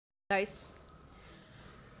Guys,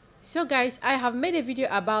 so guys, I have made a video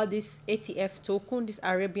about this ATF token, this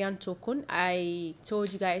Arabian token. I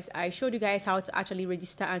showed you guys how to actually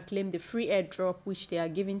register and claim the free airdrop which they are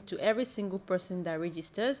giving to every single person that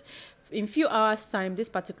registers. In few hours time, this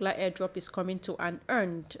particular airdrop is coming to an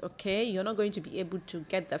end. Okay, you're not going to be able to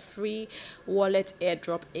get the free wallet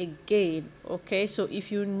airdrop again. Okay, so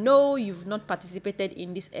if you know you've not participated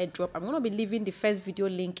in this airdrop, I'm going to be leaving the first video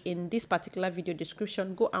link in this particular video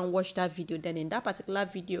description. Go and watch that video. Then in that particular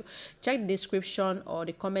video, check the description or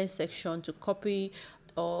the comment section to copy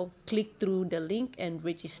or click through the link and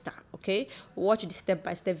register. Okay, watch the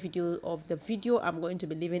step-by-step video of the video I'm going to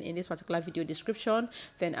be leaving in this particular video description.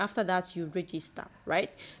 Then after that, you register, right?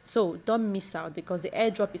 So don't miss out, because the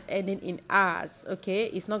airdrop is ending in hours. Okay,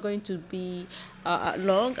 it's not going to be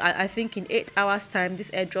long. I think in 8 hours time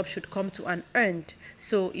this airdrop should come to an end.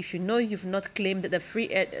 So if you know you've not claimed the free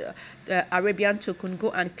Arabian token, go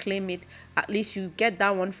and claim it. At least you get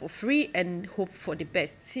that one for free and hope for the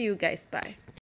best. See you guys. Bye.